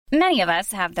Many of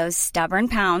us have those stubborn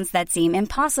pounds that seem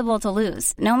impossible to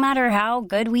lose, no matter how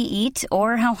good we eat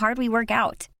or how hard we work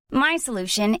out. My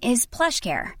solution is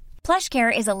PlushCare.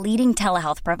 PlushCare is a leading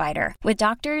telehealth provider with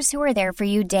doctors who are there for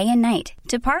you day and night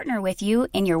to partner with you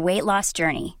in your weight loss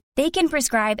journey. They can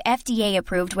prescribe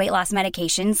FDA-approved weight loss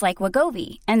medications like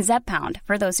Wegovy and Zepbound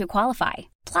for those who qualify.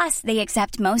 Plus, they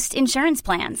accept most insurance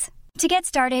plans. To get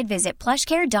started, visit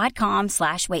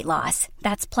plushcare.com/weightloss.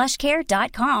 That's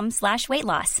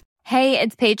plushcare.com/weightloss. Hey,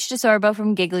 it's Paige DeSorbo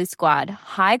from Giggly Squad.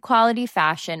 High quality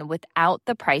fashion without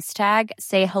the price tag.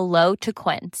 Say hello to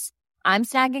Quince. I'm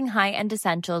snagging high-end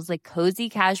essentials like cozy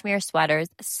cashmere sweaters,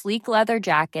 sleek leather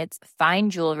jackets, fine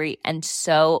jewelry, and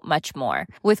so much more.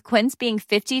 With Quince being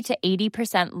 50 to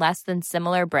 80% less than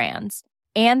similar brands.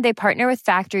 And they partner with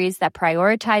factories that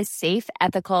prioritize safe,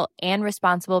 ethical, and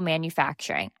responsible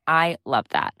manufacturing. I love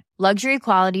that. Luxury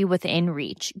quality within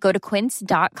reach. Go to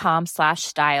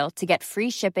quince.com/style to get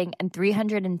free shipping and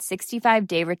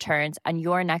 365-day returns on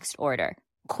your next order.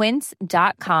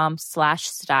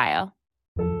 Quince.com/style.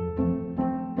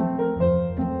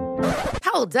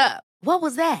 Hold up. What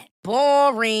was that?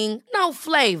 Boring. No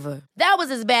flavor. That was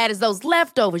as bad as those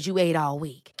leftovers you ate all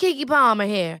week. Keke Palmer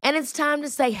here. And it's time to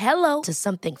say hello to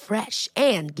something fresh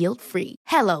and guilt-free.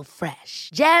 Hello Fresh.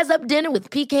 Jazz up dinner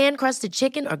with pecan-crusted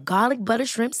chicken or garlic butter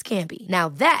shrimp scampi. Now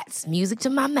that's music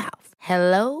to my mouth.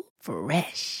 Hello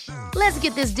Fresh. Let's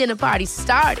get this dinner party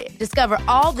started. Discover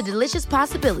all the delicious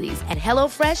possibilities at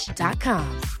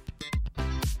hellofresh.com.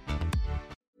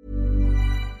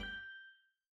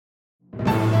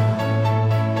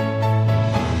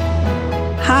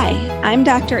 Hi, I'm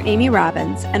Dr. Amy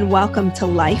Robbins, and welcome to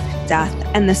Life, Death,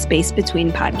 and the Space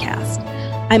Between podcast.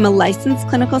 I'm a licensed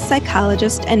clinical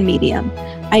psychologist and medium.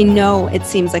 I know it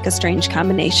seems like a strange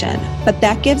combination, but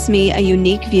that gives me a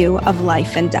unique view of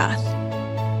life and death.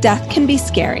 Death can be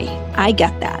scary. I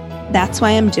get that. That's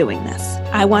why I'm doing this.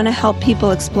 I want to help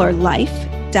people explore life,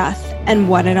 death, and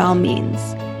what it all means.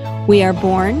 We are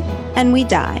born and we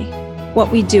die. What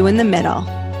we do in the middle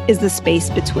is the space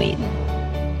between.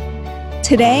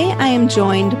 Today, I am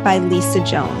joined by Lisa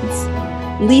Jones.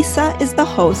 Lisa is the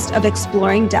host of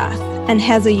Exploring Death and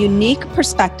has a unique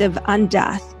perspective on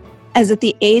death, as at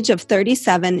the age of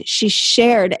 37, she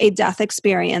shared a death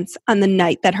experience on the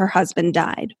night that her husband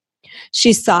died.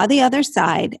 She saw the other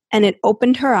side, and it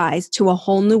opened her eyes to a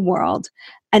whole new world,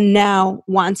 and now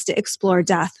wants to explore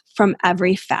death from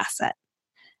every facet.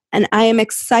 And I am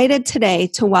excited today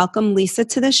to welcome Lisa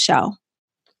to the show.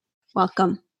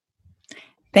 Welcome.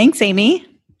 Thanks, Amy.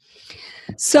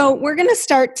 So we're going to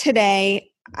start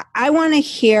today. I want to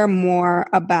hear more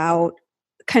about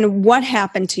kind of what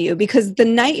happened to you, because the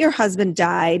night your husband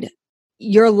died,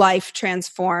 your life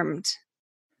transformed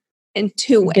in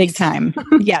two ways. Big time.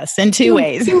 Yes, in two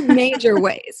ways. Two major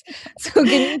ways. So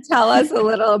can you tell us a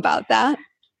little about that?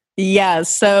 Yeah.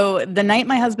 So the night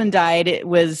my husband died, it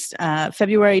was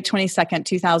February 22nd,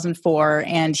 2004,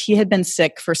 and he had been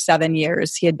sick for 7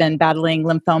 years. He had been battling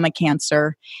lymphoma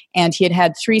cancer, and he had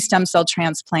had 3 stem cell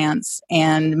transplants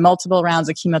and multiple rounds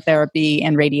of chemotherapy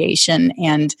and radiation.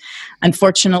 And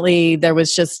unfortunately, there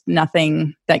was just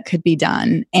nothing that could be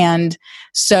done. And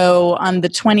so on the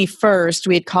 21st,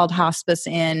 we had called hospice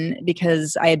in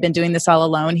because I had been doing this all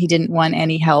alone. He didn't want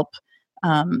any help.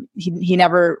 He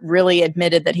never really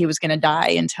admitted that he was going to die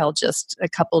until just a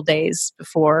couple days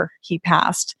before he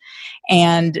passed.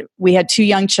 And we had 2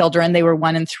 young children. They were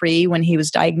 1 and 3 when he was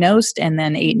diagnosed, and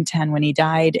then 8 and 10 when he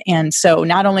died. And so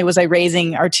not only was I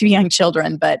raising our 2 young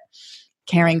children, but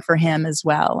caring for him as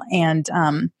well. And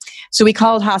so we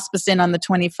called hospice in on the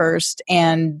 21st,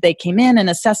 and they came in and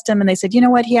assessed him, and they said, you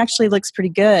know what, he actually looks pretty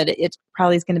good. It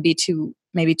probably is going to be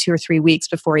maybe 2 or 3 weeks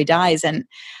before he dies. And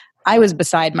I was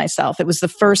beside myself. It was the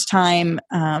first time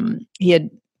he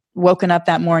had woken up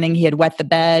that morning. He had wet the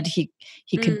bed. He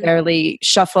could barely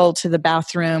shuffle to the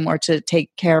bathroom or to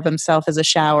take care of himself as a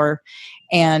shower.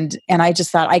 And I just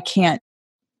thought, I can't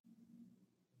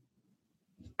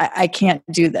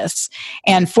do this.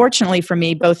 And fortunately for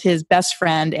me, both his best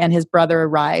friend and his brother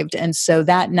arrived. And so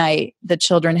that night, the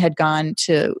children had gone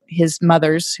to his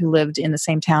mother's, who lived in the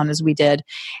same town as we did.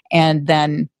 And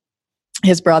then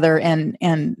his brother and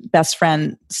best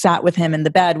friend sat with him in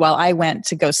the bed while I went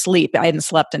to go sleep. I hadn't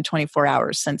slept in 24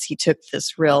 hours since he took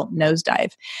this real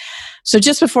nosedive. So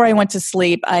just before I went to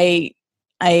sleep, I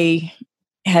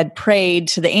had prayed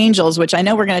to the angels, which I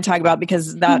know we're going to talk about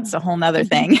because that's a whole nother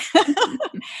thing.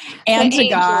 And to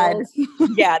God.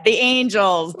 Yeah, the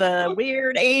angels, the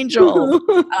weird angels.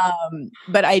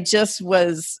 But I just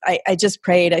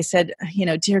prayed. I said,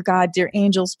 dear God, dear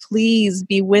angels, please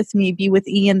be with me, be with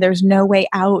Ian. There's no way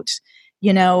out,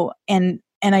 and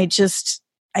I just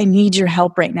I need your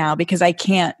help right now because I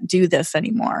can't do this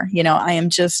anymore. I'm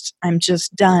just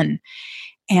done.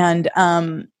 And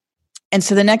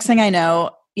so the next thing I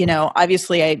know,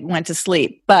 obviously I went to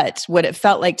sleep, but what it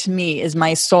felt like to me is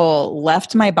my soul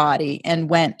left my body and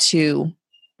went to,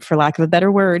 for lack of a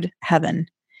better word, heaven.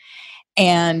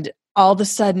 And all of a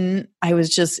sudden I was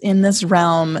just in this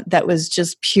realm that was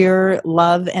just pure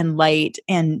love and light,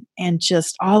 and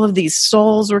just all of these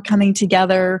souls were coming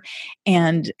together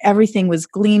and everything was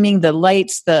gleaming. The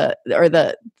lights, the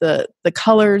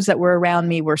colors that were around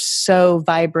me were so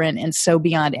vibrant and so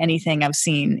beyond anything I've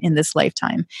seen in this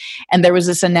lifetime. And there was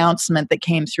this announcement that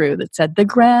came through that said, "The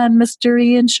Grand Mr.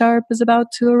 Ian Sharp is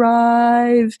about to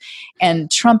arrive."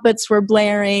 And trumpets were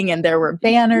blaring and there were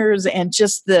banners, and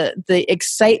just the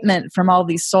excitement from all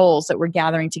these souls that were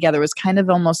gathering together was kind of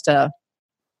almost I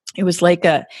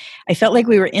felt like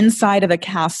we were inside of a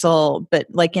castle, but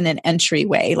like in an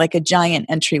entryway, like a giant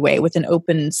entryway with an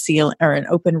open ceiling or an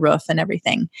open roof and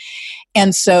everything.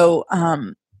 And so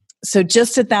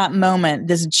just at that moment,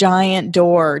 this giant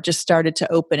door just started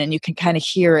to open, and you can kind of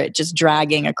hear it just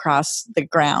dragging across the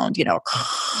ground,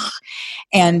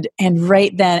 And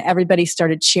right then everybody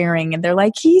started cheering, and they're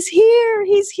like, "He's here,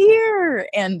 he's here."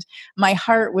 And my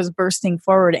heart was bursting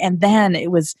forward. And then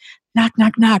it was knock,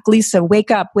 knock, knock. "Lisa,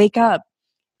 wake up, wake up."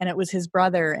 And it was his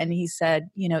brother. And he said,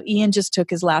 "Ian just took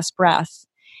his last breath."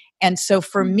 And so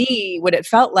for me, what it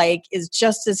felt like is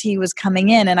just as he was coming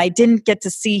in, and I didn't get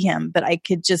to see him, but I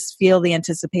could just feel the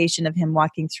anticipation of him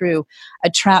walking through, a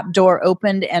trap door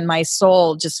opened and my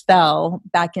soul just fell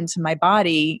back into my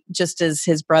body just as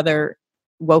his brother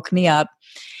woke me up.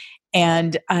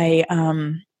 And I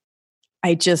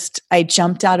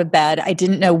jumped out of bed. I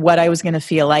didn't know what I was going to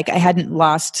feel like. I had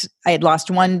lost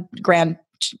one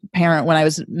grandparent when I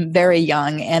was very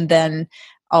young, and then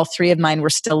all three of mine were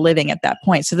still living at that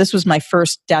point. So this was my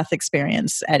first death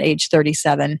experience at age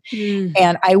 37.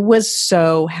 And I was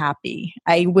so happy.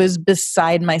 I was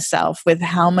beside myself with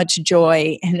how much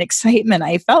joy and excitement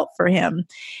I felt for him.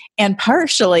 And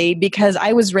partially because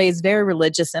I was raised very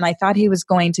religious, and I thought he was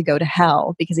going to go to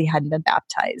hell because he hadn't been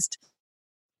baptized.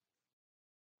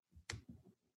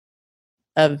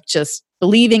 Of just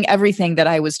believing everything that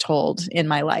I was told in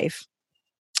my life.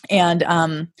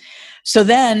 And so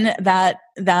then that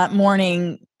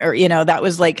morning, or that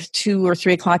was like 2 or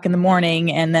 3 o'clock in the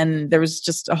morning, and then there was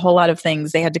just a whole lot of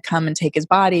things. They had to come and take his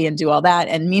body and do all that.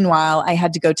 And meanwhile, I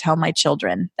had to go tell my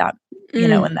children that, in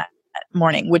that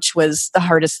morning, which was the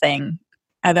hardest thing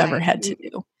I've ever had to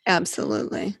do.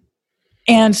 Absolutely.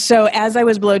 And so as I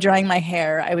was blow drying my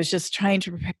hair, I was just trying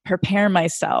to prepare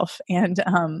myself. And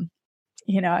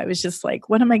I was just like,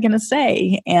 what am I going to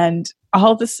say? And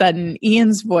all of a sudden,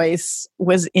 Ian's voice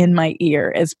was in my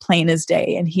ear as plain as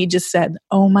day. And he just said,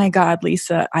 "Oh my God,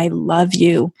 Lisa, I love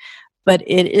you, but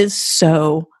it is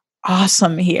so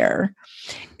awesome here."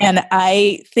 And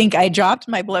I think I dropped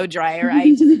my blow dryer.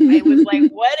 I was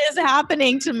like, what is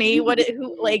happening to me?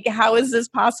 How is this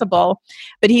possible?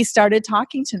 But he started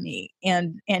talking to me,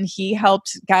 and he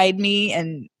helped guide me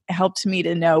and helped me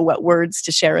to know what words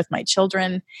to share with my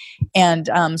children. And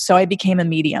so I became a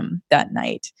medium that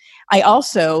night. I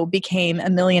also became a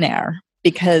millionaire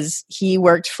because he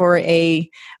worked for a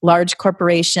large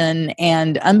corporation,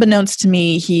 and unbeknownst to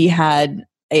me, he had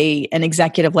an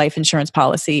executive life insurance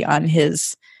policy on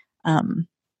his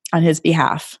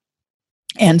behalf.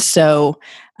 And so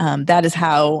that is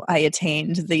how I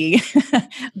attained the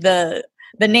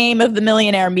the name of the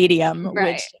millionaire medium,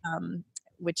 right.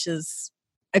 which is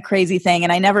a crazy thing.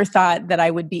 And I never thought that I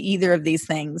would be either of these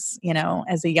things,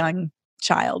 as a young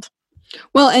child.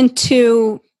 Well, and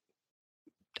two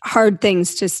hard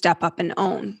things to step up and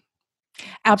own.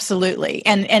 Absolutely.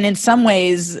 And in some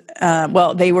ways,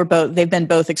 they've been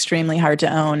both extremely hard to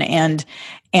own. And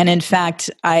in fact,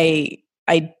 I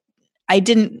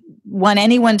didn't want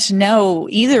anyone to know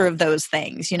either of those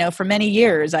things. For many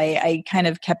years, I kind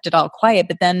of kept it all quiet.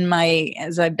 But then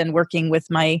as I've been working with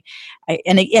and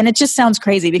it just sounds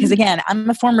crazy because, again, I'm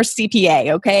a former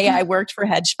CPA, okay? I worked for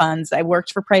hedge funds. I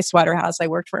worked for Pricewaterhouse. I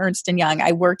worked for Ernst & Young.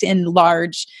 I worked in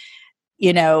large,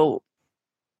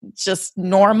 just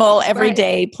normal,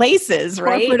 everyday places,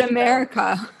 right? Corporate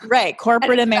America. Right.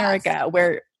 Corporate America,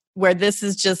 where this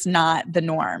is just not the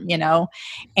norm,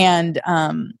 And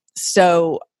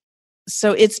so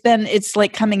it's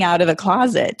like coming out of a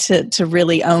closet to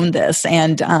really own this.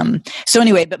 And so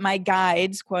anyway, but my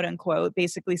guides, quote unquote,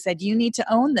 basically said, you need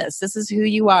to own this. This is who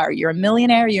you are. You're a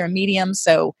millionaire, you're a medium.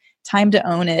 So time to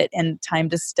own it and time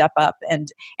to step up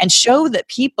and show that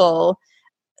people,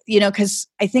 because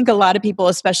I think a lot of people,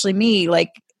 especially me,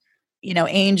 like,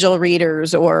 angel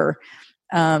readers or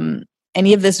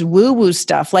any of this woo-woo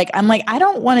stuff. Like, I'm like, I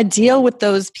don't want to deal with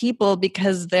those people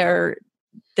because they're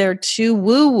too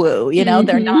woo-woo,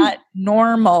 they're not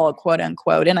normal, quote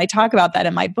unquote. And I talk about that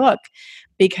in my book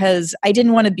because I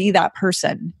didn't want to be that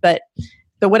person. But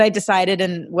what I decided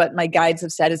and what my guides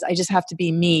have said is I just have to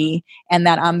be me, and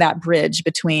that I'm that bridge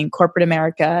between corporate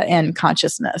America and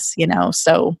consciousness,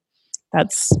 so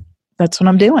that's what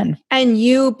I'm doing. And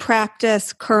you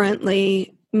practice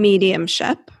currently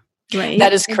mediumship, right?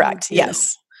 That is correct.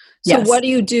 Yes. So yes. What do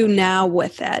you do now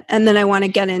with it? And then I want to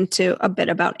get into a bit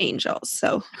about angels.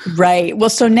 So right.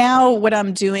 Well, so now what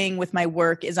I'm doing with my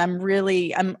work is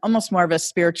I'm almost more of a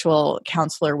spiritual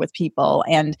counselor with people.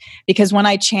 And because when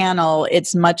I channel,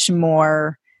 it's much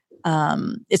more,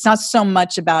 it's not so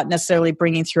much about necessarily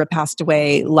bringing through a passed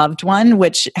away loved one,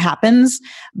 which happens,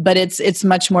 but it's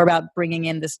much more about bringing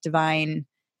in this divine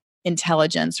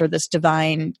intelligence or this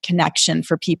divine connection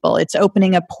for people. It's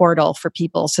opening a portal for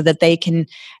people so that they can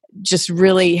just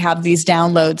really have these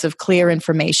downloads of clear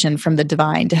information from the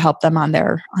divine to help them on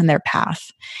their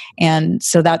path. And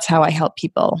so that's how I help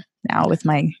people now with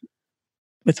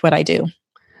what I do.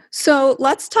 So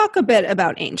let's talk a bit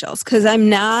about angels, because I'm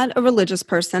not a religious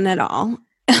person at all.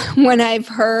 When I've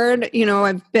heard,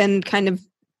 I've been kind of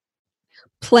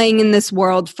playing in this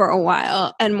world for a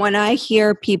while. And when I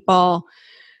hear people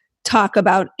talk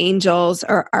about angels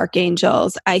or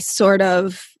archangels, I sort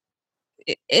of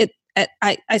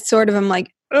am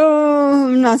like, oh,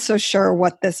 I'm not so sure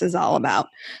what this is all about.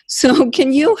 So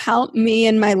can you help me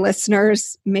and my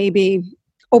listeners maybe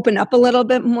open up a little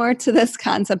bit more to this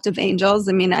concept of angels?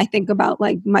 I mean, I think about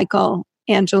like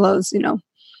Michelangelo's,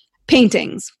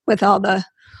 paintings with all the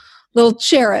little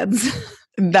cherubs.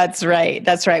 That's right.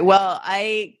 That's right. Well,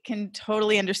 I can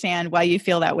totally understand why you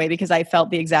feel that way, because I felt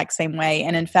the exact same way.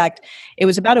 And in fact, it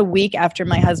was about a week after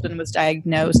my husband was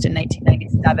diagnosed in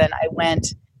 1997, I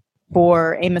went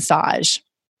for a massage.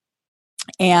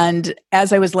 And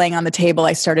as I was laying on the table,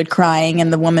 I started crying,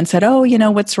 and the woman said, "Oh,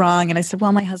 what's wrong?" And I said,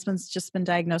 "Well, my husband's just been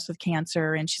diagnosed with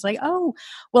cancer." And she's like, "Oh,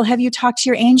 well, have you talked to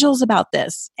your angels about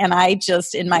this?" And I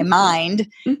just, in my mind,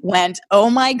 went, "Oh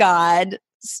my God,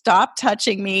 stop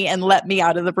touching me and let me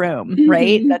out of the room."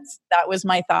 Right? That was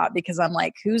my thought, because I'm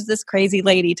like, who's this crazy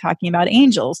lady talking about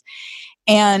angels?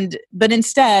 But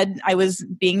instead I was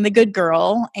being the good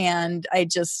girl, and I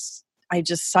just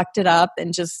sucked it up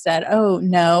and just said, "Oh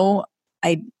no,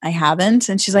 I haven't."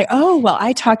 And she's like, "Oh, well,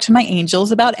 I talk to my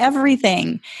angels about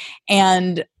everything."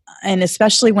 And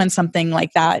especially when something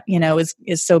like that,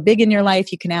 is so big in your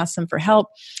life, you can ask them for help.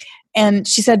 And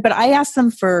she said, "But I asked them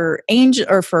for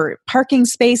for parking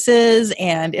spaces,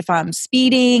 and if I'm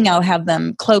speeding, I'll have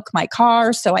them cloak my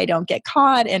car so I don't get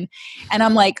caught." And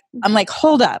I'm like,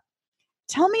 "Hold up.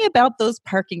 Tell me about those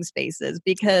parking spaces,"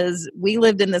 because we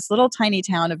lived in this little tiny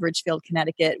town of Ridgefield,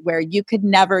 Connecticut, where you could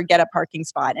never get a parking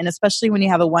spot. And especially when you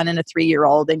have a 1 and a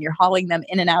 3-year-old and you're hauling them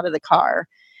in and out of the car.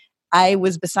 I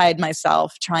was beside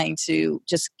myself trying to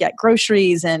just get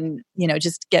groceries and,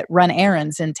 just run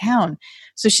errands in town.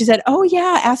 So she said, "Oh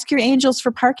yeah, ask your angels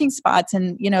for parking spots,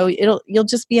 and, you'll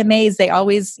just be amazed. They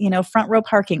always, front row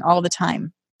parking all the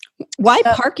time." Why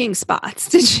parking spots?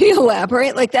 Did she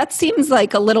elaborate? Like, that seems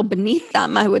like a little beneath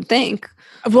them, I would think.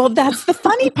 Well, that's the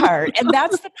funny part. And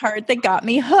that's the part that got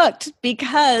me hooked,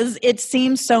 because it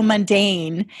seems so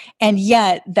mundane. And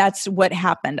yet that's what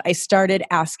happened. I started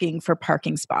asking for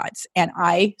parking spots, and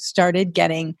I started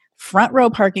getting front row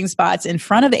parking spots in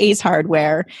front of Ace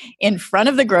Hardware, in front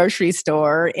of the grocery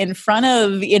store, in front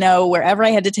of, wherever I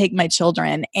had to take my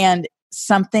children. And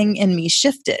something in me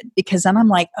shifted, because then I'm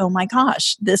like, oh my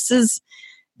gosh, this is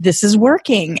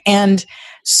working. And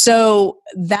so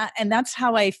that's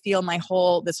how I feel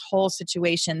this whole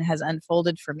situation has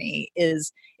unfolded for me.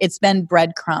 Is it's been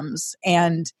breadcrumbs.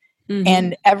 And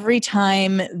every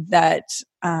time that,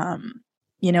 a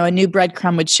new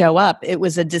breadcrumb would show up, it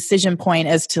was a decision point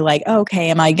as to like, okay,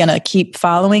 am I going to keep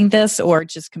following this or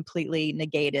just completely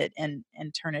negate it and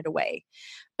turn it away?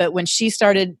 But when she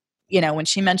started, when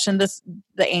she mentioned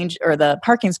the angel or the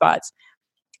parking spots,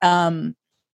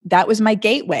 that was my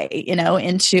gateway,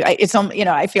 into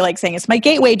I feel like saying it's my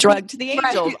gateway drug to the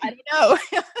angels. Right. I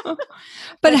don't know.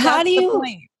 But how do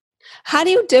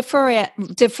you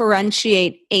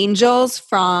differentiate angels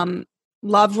from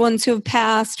loved ones who have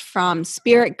passed, from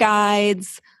spirit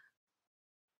guides?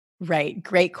 Right.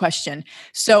 Great question.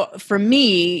 So for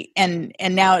me, and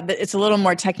now it's a little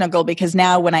more technical, because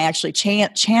now when I actually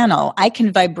channel, I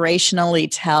can vibrationally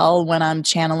tell when I'm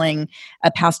channeling a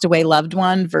passed away loved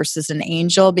one versus an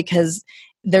angel, because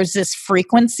there's this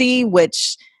frequency,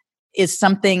 which is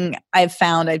something I've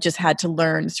found I've just had to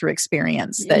learn through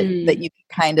experience, that you can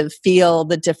kind of feel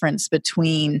the difference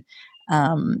between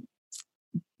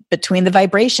between the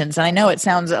vibrations. And I know it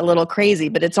sounds a little crazy,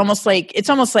 but it's almost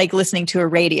like listening to a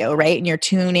radio, right? And you're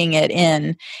tuning it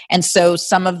in. And so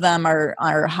some of them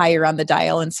are higher on the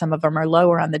dial and some of them are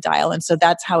lower on the dial. And so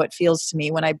that's how it feels to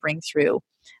me when I bring through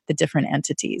the different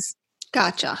entities.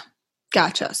 Gotcha.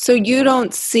 So you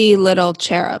don't see little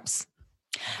cherubs?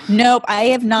 Nope, I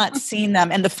have not seen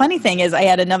them. And the funny thing is, I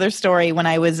had another story when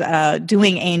I was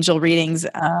doing angel readings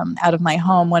out of my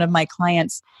home. One of my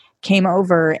clients came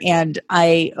over and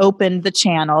I opened the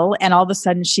channel and all of a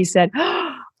sudden she said,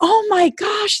 "Oh my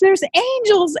gosh, there's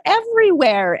angels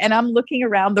everywhere." And I'm looking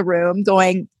around the room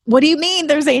going, "What do you mean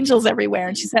there's angels everywhere?"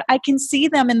 And she said, "I can see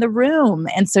them in the room."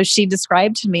 And so she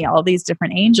described to me all these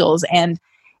different angels, and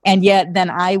yet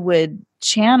then I would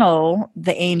channel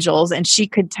the angels and she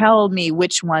could tell me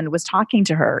which one was talking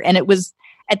to her. And it was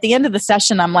at the end of the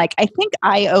session, I'm like, I think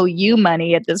I owe you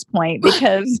money at this point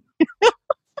because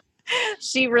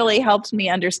she really helped me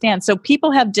understand. So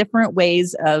people have different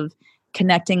ways of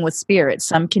connecting with spirit.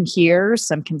 Some can hear,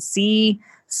 some can see,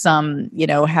 some,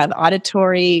 have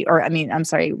auditory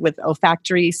with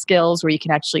olfactory skills where you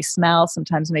can actually smell.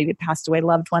 Sometimes maybe a passed away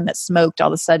loved one that smoked, all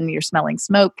of a sudden you're smelling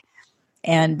smoke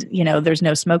and, there's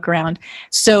no smoke around.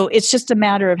 So it's just a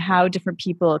matter of how different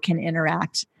people can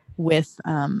interact with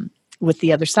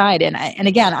the other side. And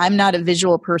again, I'm not a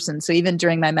visual person. So even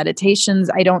during my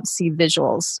meditations, I don't see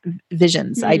visions.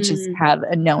 I just have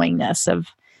a knowingness of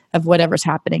whatever's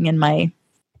happening in my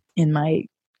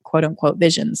quote unquote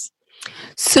visions.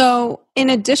 So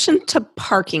in addition to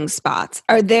parking spots,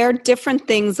 are there different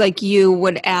things like you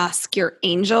would ask your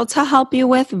angel to help you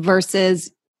with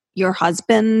versus your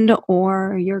husband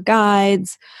or your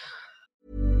guides?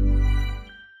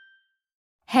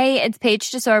 Hey, it's Paige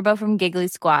DeSorbo from Giggly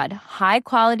Squad. High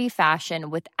quality fashion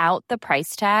without the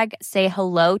price tag. Say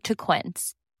hello to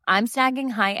Quince. I'm snagging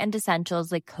high-end essentials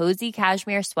like cozy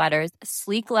cashmere sweaters,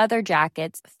 sleek leather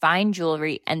jackets, fine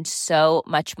jewelry, and so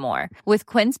much more. With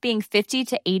Quince being 50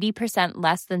 to 80%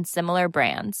 less than similar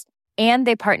brands. And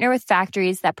they partner with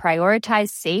factories that prioritize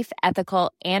safe,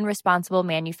 ethical, and responsible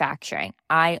manufacturing.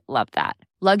 I love that.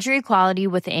 Luxury quality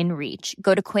within reach.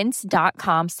 Go to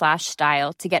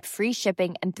quince.com/style to get free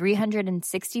shipping and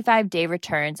 365-day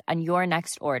returns on your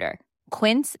next order.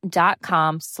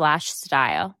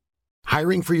 Quince.com/style.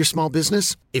 Hiring for your small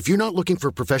business? If you're not looking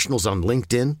for professionals on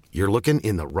LinkedIn, you're looking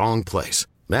in the wrong place.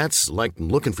 That's like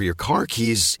looking for your car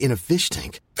keys in a fish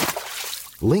tank.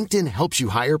 LinkedIn helps you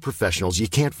hire professionals you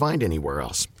can't find anywhere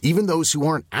else, even those who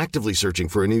aren't actively searching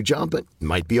for a new job but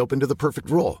might be open to the perfect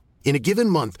role. In a given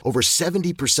month, over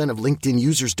 70% of LinkedIn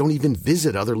users don't even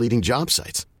visit other leading job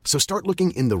sites. So start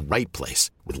looking in the right place.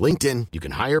 With LinkedIn, you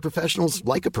can hire professionals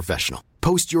like a professional.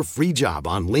 Post your free job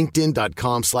on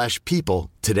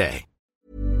linkedin.com/people today.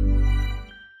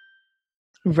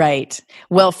 Right.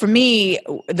 Well, for me,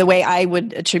 the way I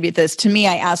would attribute this, to me,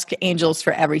 I ask angels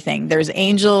for everything. There's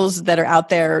angels that are out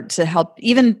there to help,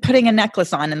 even putting a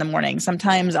necklace on in the morning.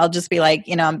 Sometimes I'll just be like,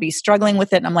 I'll be struggling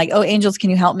with it. And I'm like, oh, angels, can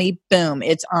you help me? Boom,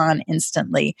 it's on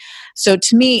instantly. So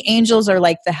to me, angels are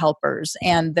like the helpers,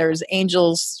 and there's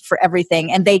angels for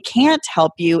everything. And they can't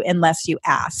help you unless you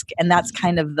ask. And that's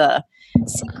kind of the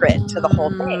secret to the whole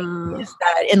thing, is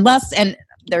that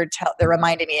they're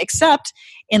reminding me, except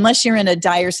unless you're in a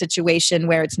dire situation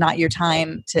where it's not your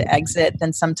time to exit,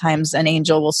 then sometimes an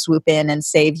angel will swoop in and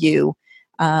save you,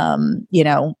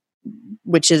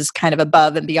 which is kind of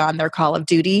above and beyond their call of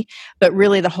duty. But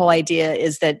really the whole idea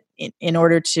is that in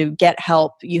order to get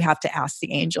help, you have to ask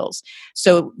the angels.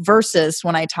 So versus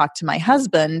when I talk to my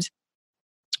husband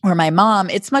or my mom,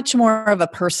 it's much more of a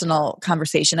personal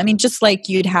conversation. I mean, just like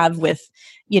you'd have with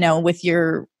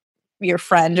your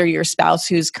friend or your spouse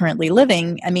who's currently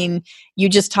living. I mean, you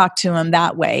just talk to them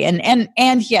that way.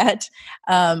 And yet,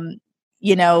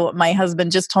 my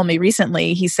husband just told me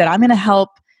recently, he said, I'm going to help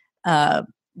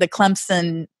the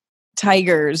Clemson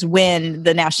Tigers win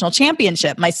the national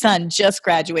championship. My son just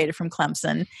graduated from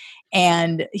Clemson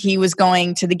and he was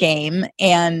going to the game.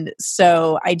 And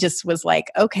so I just was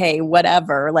like, okay,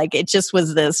 whatever. Like, it just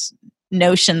was this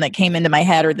notion that came into my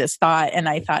head, or this thought. And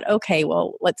I thought, okay,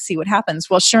 well, let's see what happens.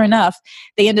 Well, sure enough,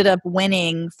 they ended up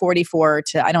winning 44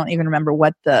 to, I don't even remember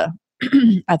what the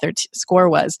other score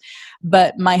was,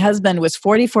 but my husband was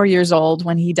 44 years old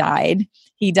when he died.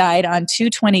 He died on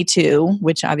 2/22,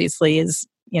 which obviously is,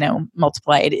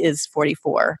 multiplied is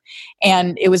 44.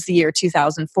 And it was the year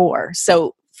 2004.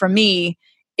 So for me,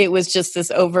 it was just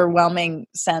this overwhelming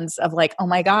sense of like, oh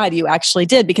my God, you actually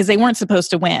did, because they weren't supposed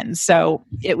to win. So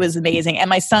it was amazing. And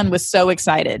my son was so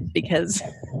excited because.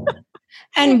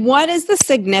 And what is the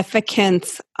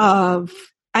significance of,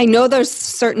 I know there's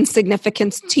certain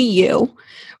significance to you,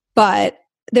 But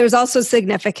there's also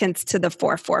significance to the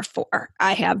 444.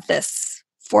 I have this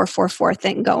 444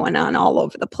 thing going on all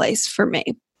over the place for me.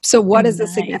 So what is the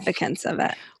significance of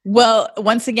it? Well,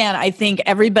 once again, I think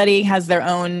everybody has their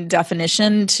own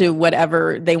definition to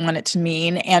whatever they want it to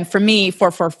mean. And for me,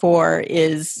 444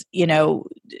 is,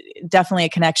 definitely a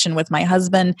connection with my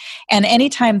husband. And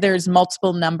anytime there's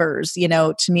multiple numbers,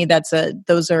 to me,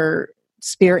 those are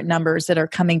spirit numbers that are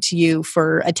coming to you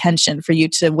for attention, for you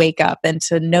to wake up and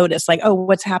to notice, like, oh,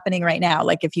 what's happening right now?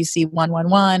 Like if you see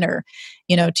 111 or,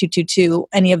 222,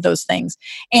 any of those things.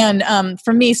 And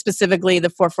for me specifically, the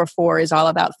 444 is all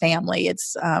about family.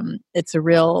 It's a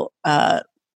real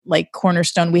like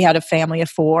cornerstone. We had a family of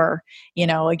 4,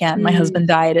 again, my husband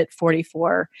died at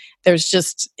 44.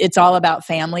 It's all about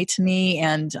family to me.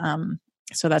 And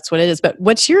so that's what it is. But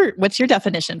what's your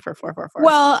definition for 444?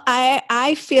 Well,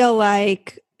 I feel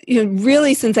like,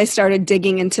 really since I started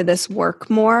digging into this work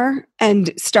more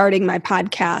and starting my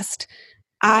podcast,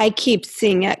 I keep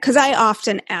seeing it because I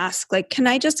often ask, like, can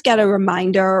I just get a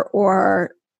reminder,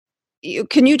 or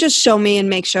can you just show me and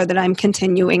make sure that I'm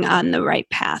continuing on the right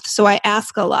path? So I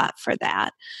ask a lot for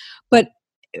that. But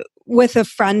with a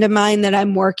friend of mine that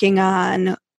I'm working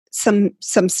on some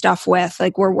stuff with,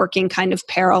 like we're working kind of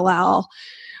parallel,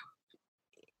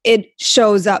 it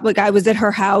shows up. Like I was at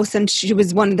her house and she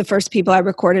was one of the first people I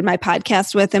recorded my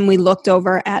podcast with, and we looked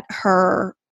over at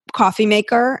her coffee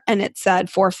maker and it said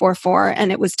 444 and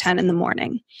it was 10 in the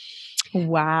morning.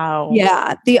 Wow.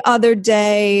 Yeah. The other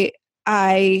day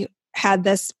I had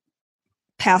this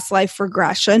past life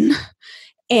regression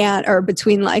or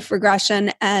between life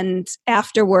regression, and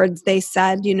afterwards they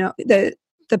said,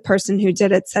 the person who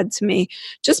did it said to me,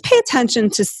 just pay attention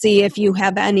to see if you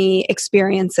have any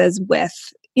experiences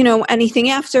with, anything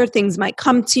after. Things might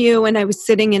come to you. And I was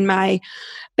sitting in my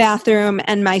bathroom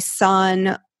and my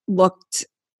son looked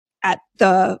at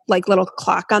the little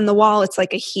clock on the wall. It's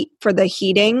like a heat for the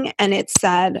heating. And it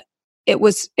said, it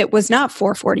was not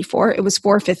 444, it was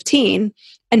 4:15.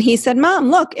 And he said,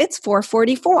 Mom, look, it's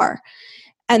 4:44.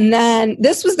 And then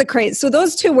this was the crazy. So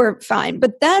those two were fine.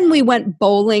 But then we went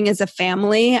bowling as a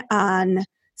family on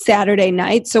Saturday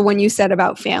night. So when you said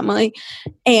about family,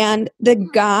 and the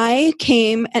guy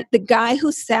came, and the guy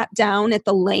who sat down at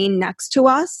the lane next to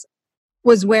us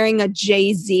was wearing a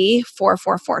Jay-Z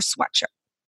 444 sweatshirt.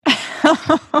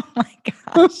 Oh my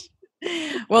gosh.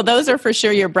 Well, those are for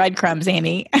sure your breadcrumbs,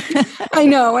 Amy. I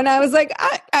know. And I was like,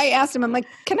 I asked him, I'm like,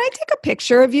 can I take a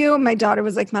picture of you? And my daughter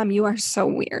was like, Mom, you are so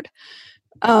weird.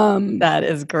 That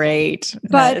is great.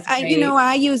 But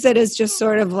I use it as just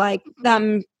sort of like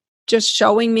them just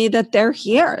showing me that they're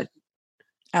here.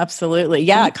 Absolutely.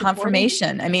 Yeah.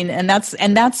 Confirmation. I mean, and that's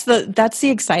the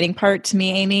exciting part to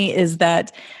me, Amy, is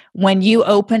that when you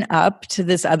open up to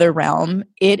this other realm,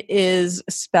 it is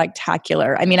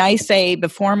spectacular. I mean, I say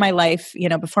before my life,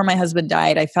 before my husband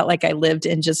died, I felt like I lived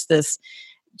in just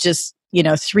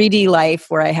 3D life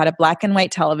where I had a black and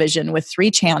white television with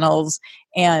 3 channels,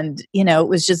 and, it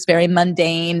was just very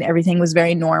mundane. Everything was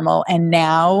very normal. And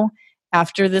now,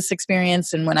 after this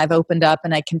experience, and when I've opened up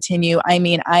and I continue, I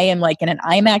mean, I am like in an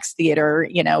IMAX theater,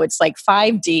 it's like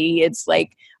 5D, it's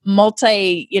like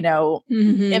multi,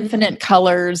 infinite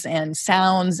colors and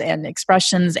sounds and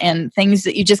expressions and things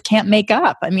that you just can't make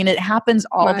up. I mean, it happens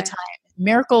all the time.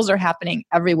 Miracles are happening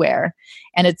everywhere.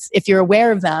 And if you're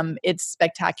aware of them, it's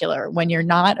spectacular. When you're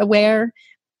not aware,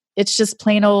 it's just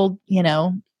plain old,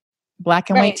 black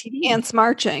and white TV. Ants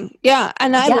marching. Yeah.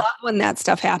 And I love when that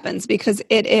stuff happens because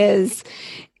it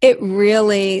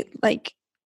really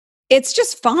it's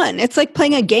just fun. It's like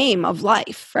playing a game of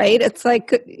life, right? It's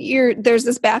like there's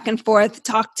this back and forth.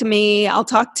 Talk to me. I'll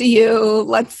talk to you.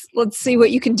 Let's see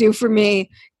what you can do for me.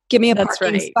 Give me a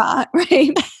parking spot,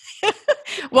 right?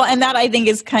 Well, and that I think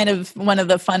is kind of one of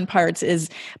the fun parts is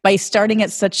by starting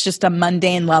at such just a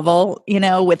mundane level,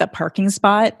 with a parking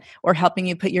spot or helping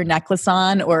you put your necklace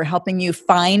on or helping you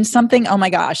find something. Oh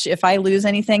my gosh, if I lose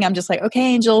anything, I'm just like, okay,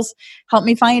 angels, help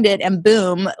me find it. And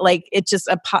boom, like it just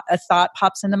a thought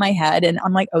pops into my head and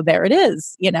I'm like, oh, there it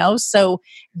is, So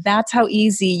that's how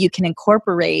easy you can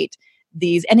incorporate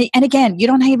these. And again, you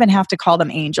don't even have to call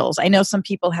them angels. I know some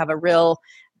people have a real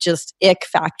just ick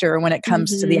factor when it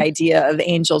comes to the idea of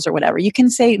angels or whatever. You can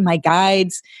say my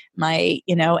guides,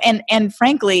 and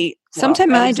frankly,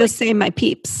 sometimes I just say my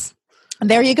peeps.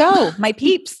 There you go. My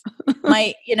peeps,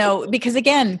 because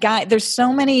again, there's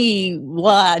so many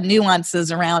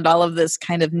nuances around all of this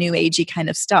kind of new agey kind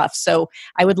of stuff. So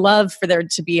I would love for there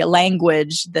to be a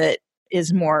language that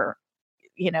is more,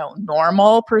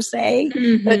 normal per se.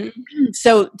 But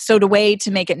so the way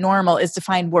to make it normal is to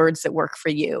find words that work for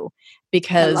you.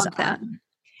 Because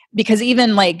because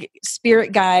even like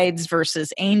spirit guides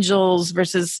versus angels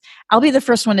versus, I'll be the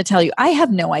first one to tell you, I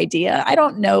have no idea. I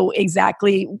don't know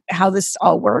exactly how this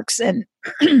all works and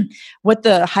what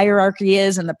the hierarchy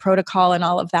is and the protocol and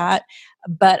all of that.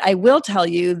 But I will tell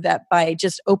you that by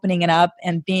just opening it up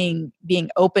and being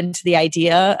open to the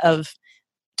idea of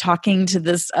talking to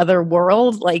this other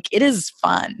world, like it is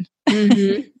fun.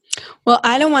 Mm-hmm. Well,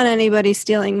 I don't want anybody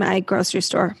stealing my grocery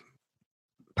store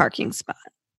parking spot.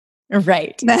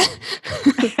 Right. But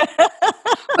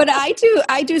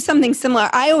I do something similar.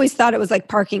 I always thought it was like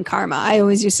parking karma. I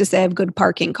always used to say I have good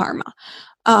parking karma.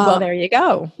 Well, there you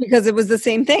go. Because it was the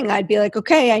same thing. I'd be like,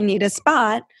 okay, I need a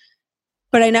spot.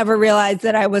 But I never realized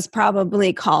that I was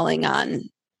probably calling on.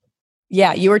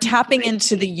 Yeah, you were tapping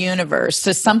into the universe,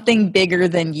 so something bigger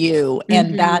than you.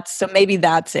 And maybe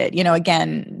that's it. You know,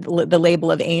 again, the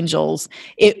label of angels,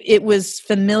 it was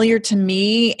familiar to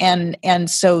me. And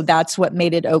so that's what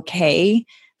made it okay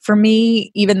for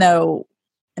me, even though,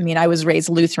 I mean, I was raised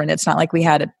Lutheran. It's not like we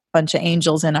had a bunch of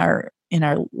angels in our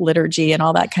liturgy and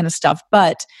all that kind of stuff.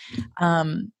 But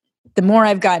the more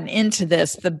I've gotten into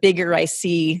this, the bigger I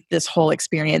see this whole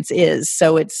experience is.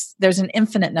 So there's an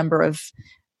infinite number of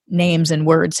names and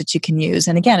words that you can use.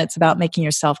 And again, it's about making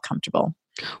yourself comfortable.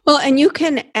 Well, and you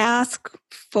can ask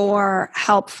for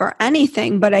help for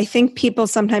anything, but I think people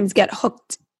sometimes get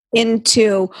hooked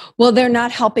into, well, they're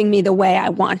not helping me the way I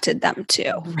wanted them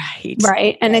to. Right.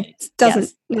 Right. And it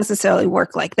doesn't necessarily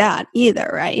work like that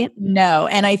either, right? No.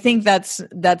 And I think that's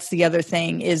the other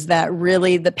thing, is that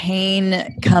really the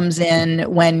pain comes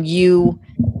in when you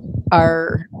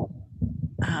are,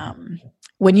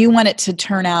 when you want it to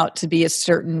turn out to be a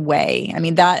certain way. I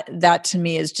mean, that to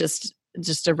me is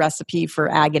just a recipe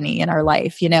for agony in our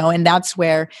life, you know. And that's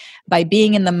where, by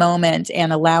being in the moment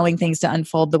and allowing things to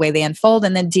unfold the way they unfold,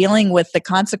 and then dealing with the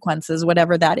consequences,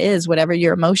 whatever that is, whatever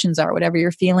your emotions are, whatever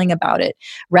you're feeling about it,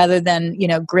 rather than, you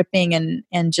know, gripping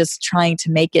and just trying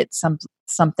to make it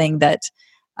something that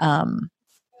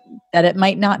it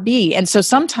might not be. And so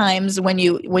sometimes when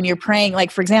you're praying,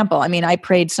 like, for example, I mean, I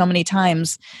prayed so many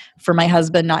times for my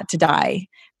husband not to die,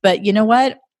 but you know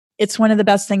what? It's one of the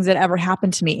best things that ever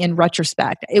happened to me in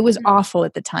retrospect. It was awful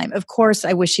at the time. Of course,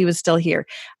 I wish he was still here,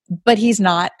 but he's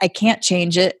not. I can't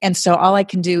change it. And so all I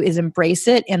can do is embrace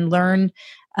it and learn,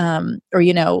 or,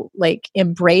 you know, like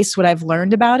embrace what I've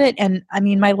learned about it. And I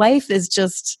mean, my life is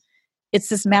just, it's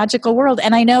this magical world.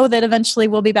 And I know that eventually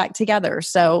we'll be back together.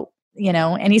 So, you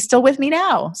know, and he's still with me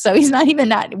now. So he's not even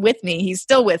not with me. He's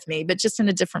still with me, but just in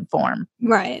a different form.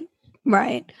 Right.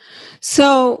 Right.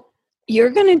 So you're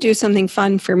going to do something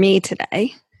fun for me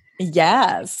today.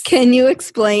 Yes. Can you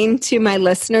explain to my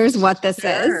listeners what this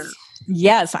is?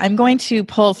 Yes, I'm going to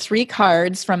pull 3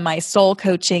 cards from my soul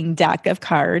coaching deck of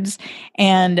cards,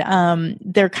 and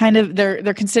they're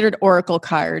considered oracle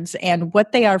cards. And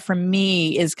what they are for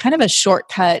me is kind of a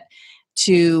shortcut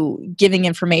to giving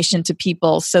information to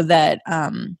people, so that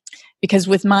because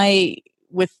with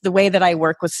the way that I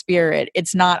work with spirit,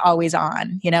 it's not always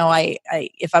on. You know, I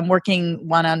if I'm working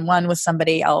one-on-one with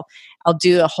somebody, I'll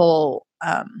do a whole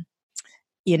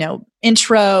you know,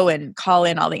 intro and call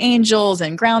in all the angels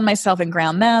and ground myself and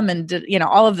ground them and, you know,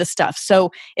 all of the stuff.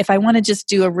 So if I want to just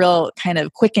do a real kind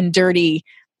of quick and dirty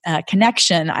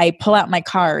connection, I pull out my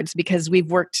cards, because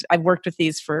I've worked with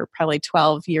these for probably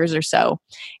 12 years or so.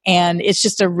 And it's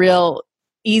just a real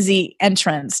easy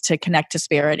entrance to connect to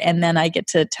spirit. And then I get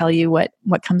to tell you what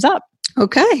comes up.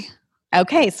 Okay.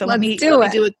 So let me do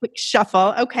a quick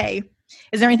shuffle. Okay.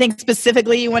 Is there anything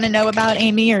specifically you want to know about,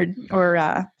 Amy, or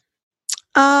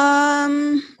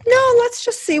no, let's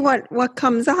just see what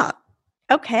comes up.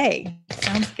 Okay.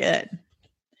 Sounds good.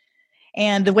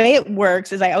 And the way it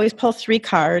works is I always pull 3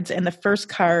 cards, and the first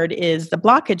card is the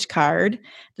blockage card.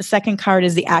 The second card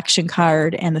is the action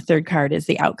card, and the third card is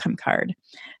the outcome card.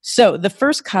 So the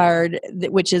first card,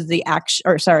 which is the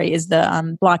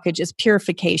blockage, is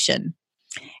purification.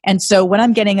 And so what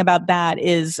I'm getting about that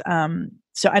is,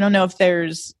 so I don't know if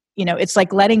there's, you know, it's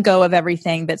like letting go of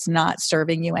everything that's not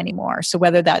serving you anymore. So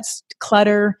whether that's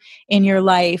clutter in your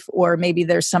life, or maybe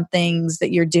there's some things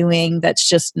that you're doing that's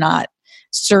just not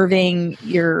serving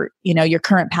your, you know, your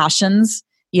current passions,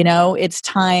 you know, it's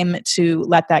time to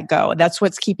let that go. That's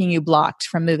what's keeping you blocked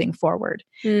from moving forward.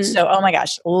 So, oh my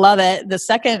gosh, love it. The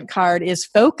second card is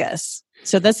focus.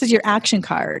 So this is your action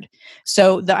card.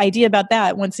 So the idea about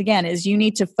that, once again, is you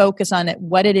need to focus on it,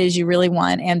 what it is you really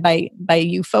want. And by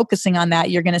you focusing on that,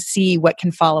 you're going to see what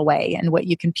can fall away and what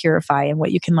you can purify and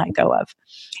what you can let go of.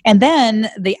 And then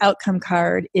the outcome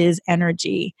card is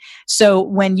energy. So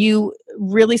when you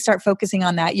really start focusing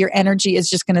on that, your energy is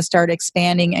just going to start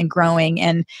expanding and growing.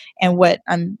 And what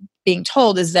I'm being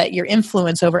told is that your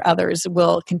influence over others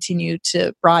will continue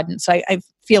to broaden. So I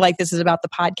feel like this is about the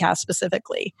podcast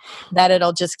specifically, that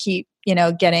it'll just keep,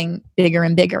 getting bigger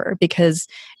and bigger, because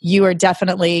you are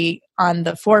definitely on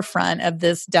the forefront of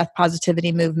this death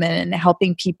positivity movement and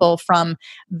helping people from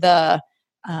the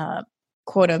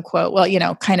quote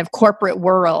unquote, kind of corporate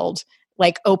world,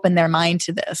 like open their mind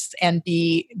to this and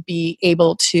be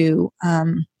able to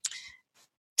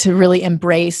really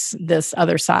embrace this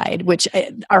other side, which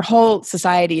our whole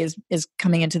society is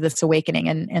coming into this awakening.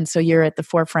 And so you're at the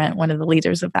forefront, one of the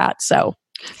leaders of that. So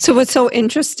what's so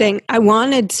interesting, I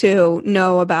wanted to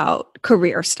know about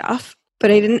career stuff, but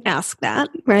I didn't ask that,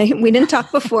 right? We didn't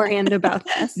talk beforehand about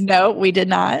this. No, we did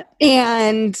not.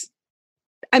 And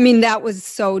I mean, that was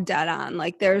so dead on.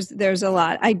 Like there's a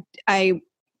lot. I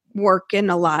work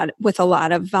with a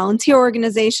lot of volunteer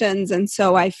organizations. And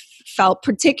so I felt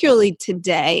particularly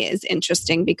today is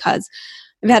interesting because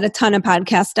I've had a ton of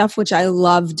podcast stuff, which I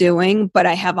love doing, but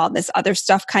I have all this other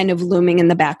stuff kind of looming in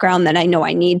the background that I know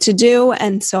I need to do.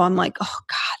 And so I'm like, oh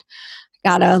God, I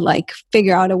gotta like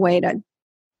figure out a way to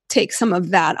take some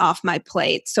of that off my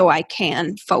plate so I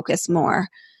can focus more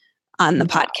on the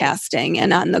podcasting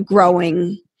and on the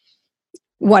growing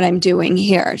what I'm doing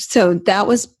here. So that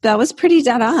was pretty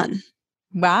dead on.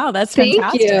 Wow, that's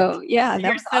fantastic. Thank you. Yeah,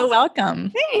 you're so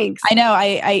welcome. Thanks. I know.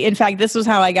 I in fact, this was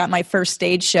how I got my first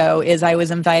stage show. Is I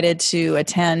was invited to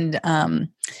attend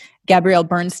Gabrielle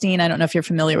Bernstein. I don't know if you're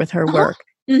familiar with her work,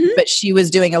 but she was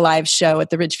doing a live show at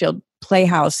the Ridgefield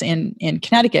Playhouse in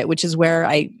Connecticut, which is where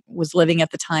I was living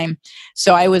at the time.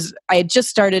 So I had just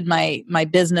started my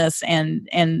business, and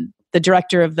the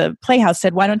director of the Playhouse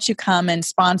said, "Why don't you come and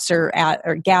sponsor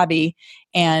Gabby,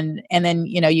 and then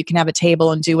you can have a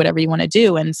table and do whatever you want to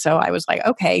do." And so I was like,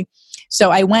 okay. So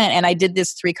I went and I did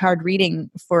this 3-card reading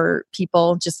for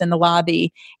people just in the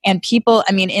lobby, and people,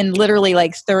 I mean, in literally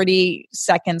like 30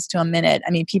 seconds to a minute, I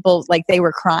mean, people like they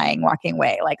were crying walking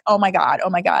away, like, oh my God.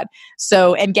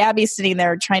 So, and Gabby's sitting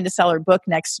there trying to sell her book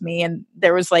next to me, and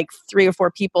there was like 3 or 4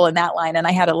 people in that line, and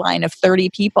I had a line of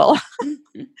 30 people.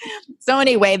 So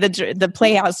anyway, the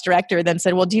Playhouse director then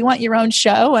said, "Well, do you want your own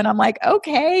show?" And I'm like,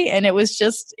 okay. And it was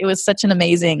such an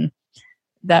amazing,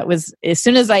 that was, as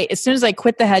soon as I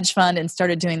quit the hedge fund and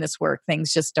started doing this work,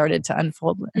 things just started to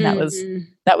unfold. And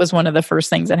that was one of the first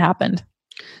things that happened.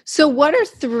 So what are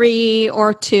 3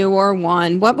 or 2 or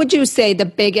 1? What would you say the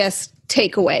biggest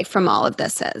takeaway from all of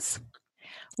this is?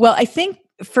 Well, I think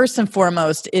first and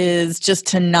foremost is just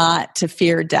to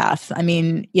fear death. I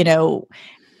mean,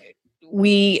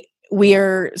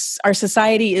 our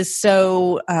society is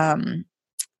so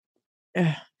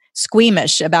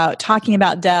squeamish about talking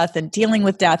about death and dealing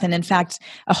with death. And in fact,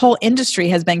 a whole industry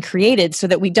has been created so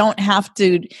that we don't have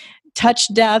to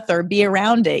touch death or be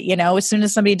around it. As soon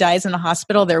as somebody dies in a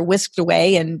hospital, they're whisked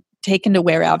away and taken to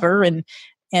wherever. And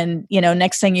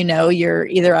next thing you know, you're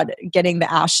either getting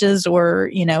the ashes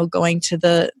or, going to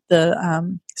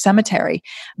the cemetery.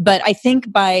 But I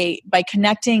think by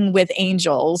connecting with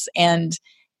angels and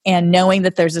knowing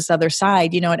that there's this other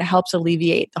side, it helps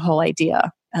alleviate the whole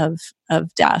idea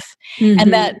of death.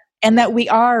 And that we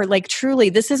are like, truly,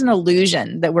 this is an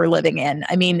illusion that we're living in.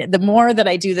 I mean, the more that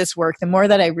I do this work, the more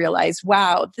that I realize,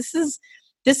 wow, this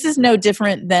is no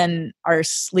different than our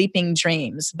sleeping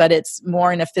dreams, but it's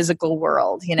more in a physical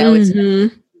world. It's in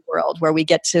a world where we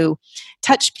get to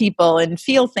touch people and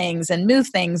feel things and move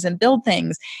things and build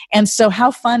things. And so how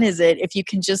fun is it if you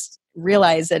can just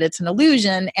realize that it's an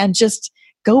illusion and just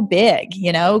go big,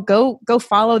 go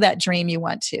follow that dream you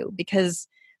want to, because,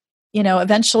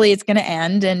 eventually it's going to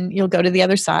end and you'll go to the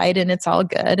other side and it's all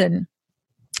good.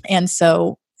 And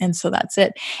so that's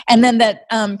it. And then that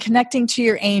connecting to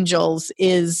your angels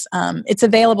is, it's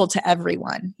available to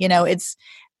everyone. It's,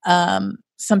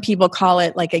 some people call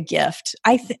it like a gift.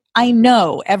 I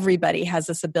know everybody has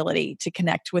this ability to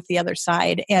connect with the other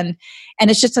side. And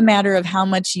it's just a matter of how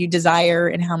much you desire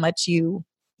and how much you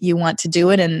want to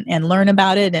do it and learn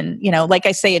about it. And, like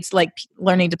I say, it's like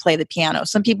learning to play the piano.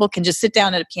 Some people can just sit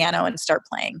down at a piano and start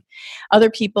playing. Other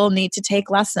people need to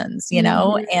take lessons,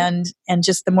 and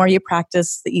just the more you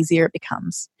practice, the easier it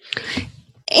becomes.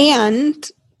 And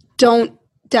don't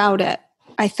doubt it,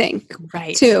 I think,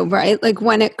 right? Too, right? Like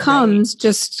when it comes,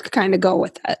 just kind of go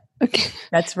with it. Okay.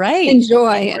 That's right.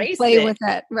 Enjoy and play with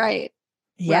it. Right.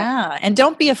 Yeah. Right. And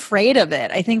don't be afraid of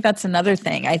it. I think that's another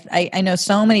thing. I know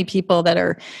so many people that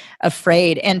are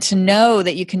afraid, and to know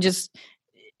that you can just,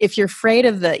 if you're afraid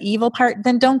of the evil part,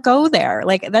 then don't go there.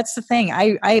 Like, that's the thing.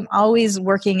 I'm always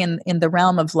working in the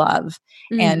realm of love.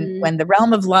 And when the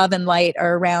realm of love and light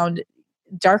are around,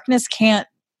 darkness can't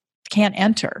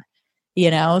enter.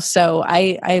 So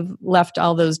I've left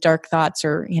all those dark thoughts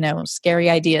or, scary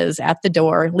ideas at the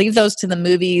door, leave those to the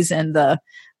movies and the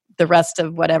rest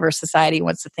of whatever society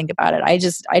wants to think about it.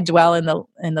 I dwell in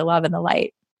the love and the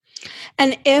light.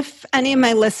 And if any of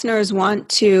my listeners want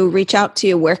to reach out to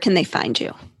you, where can they find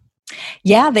you?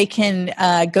 Yeah, they can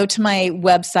go to my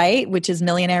website, which is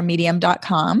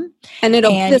millionairemedium.com. And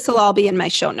this will all be in my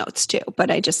show notes too,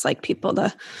 but I just like people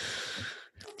to...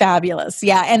 Fabulous.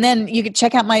 Yeah. And then you can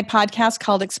check out my podcast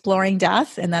called Exploring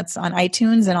Death, and that's on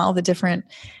iTunes and all the different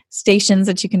stations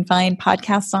that you can find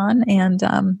podcasts on. And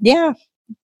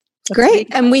great.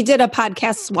 And we did a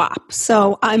podcast swap.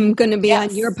 So I'm going to be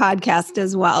on your podcast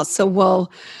as well. So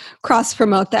we'll cross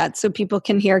promote that so people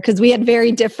can hear, because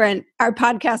our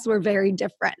podcasts were very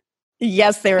different.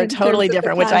 Yes, they were totally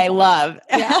different, which I love.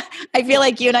 Yeah. I feel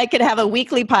like you and I could have a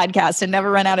weekly podcast and never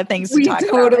run out of things to talk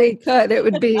about. We totally could. That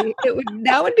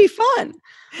would be fun.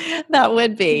 That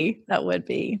would be.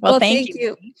 Well, thank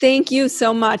you. Thank you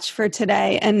so much for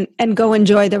today, and go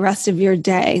enjoy the rest of your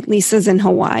day. Lisa's in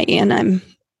Hawaii, and I'm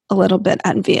a little bit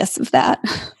envious of that.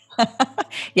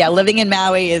 Yeah, living in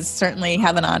Maui is certainly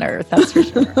heaven on earth. That's for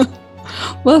sure.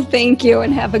 Well, thank you,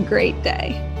 and have a great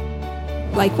day.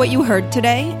 Like what you heard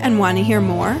today and want to hear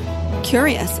more?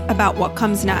 Curious about what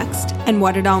comes next and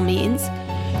what it all means?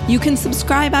 You can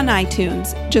subscribe on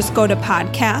iTunes. Just go to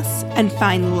podcasts and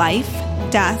find Life,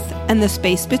 Death, and the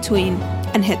Space Between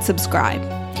and hit subscribe.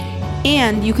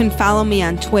 And you can follow me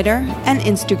on Twitter and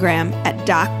Instagram at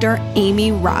Dr.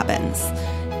 Amy Robbins.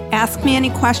 Ask me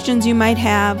any questions you might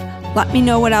have, let me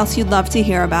know what else you'd love to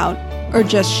hear about, or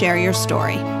just share your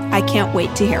story. I can't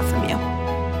wait to hear from you.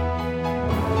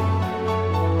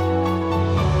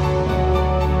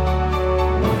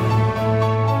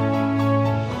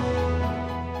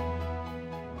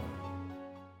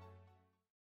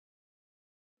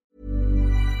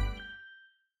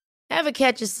 Ever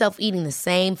catch yourself eating the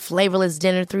same flavorless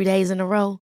dinner 3 days in a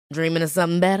row? Dreaming of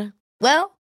something better?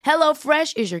 Well,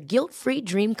 HelloFresh is your guilt-free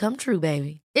dream come true,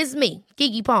 baby. It's me,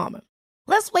 Keke Palmer.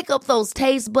 Let's wake up those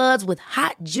taste buds with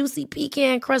hot, juicy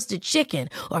pecan-crusted chicken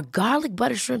or garlic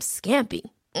butter shrimp scampi.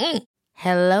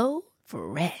 Hello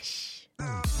Fresh.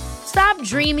 Stop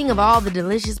dreaming of all the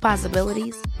delicious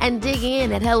possibilities and dig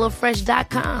in at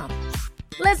HelloFresh.com.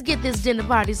 Let's get this dinner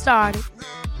party started.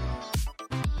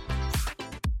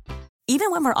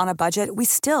 Even when we're on a budget, we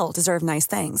still deserve nice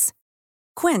things.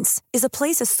 Quince is a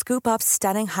place to scoop up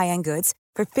stunning high-end goods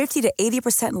for 50 to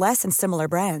 80% less than similar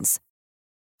brands.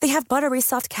 They have buttery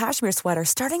soft cashmere sweaters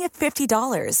starting at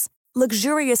 $50,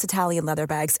 luxurious Italian leather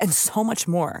bags, and so much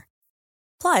more.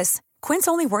 Plus, Quince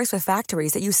only works with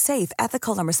factories that use safe,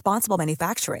 ethical, and responsible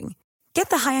manufacturing. Get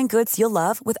the high-end goods you'll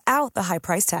love without the high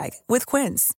price tag with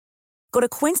Quince. Go to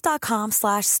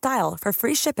quince.com/style for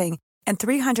free shipping and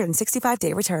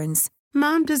 365-day returns.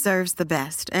 Mom deserves the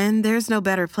best, and there's no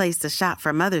better place to shop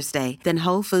for Mother's Day than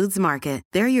Whole Foods Market.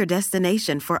 They're your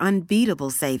destination for unbeatable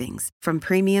savings, from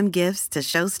premium gifts to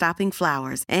show-stopping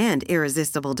flowers and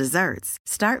irresistible desserts.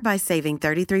 Start by saving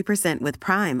 33% with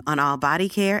Prime on all body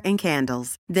care and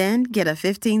candles. Then get a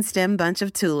 15-stem bunch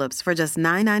of tulips for just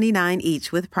 $9.99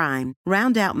 each with Prime.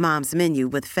 Round out Mom's menu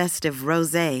with festive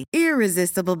rosé,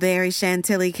 irresistible berry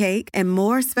chantilly cake, and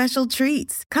more special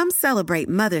treats. Come celebrate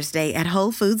Mother's Day at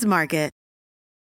Whole Foods Market.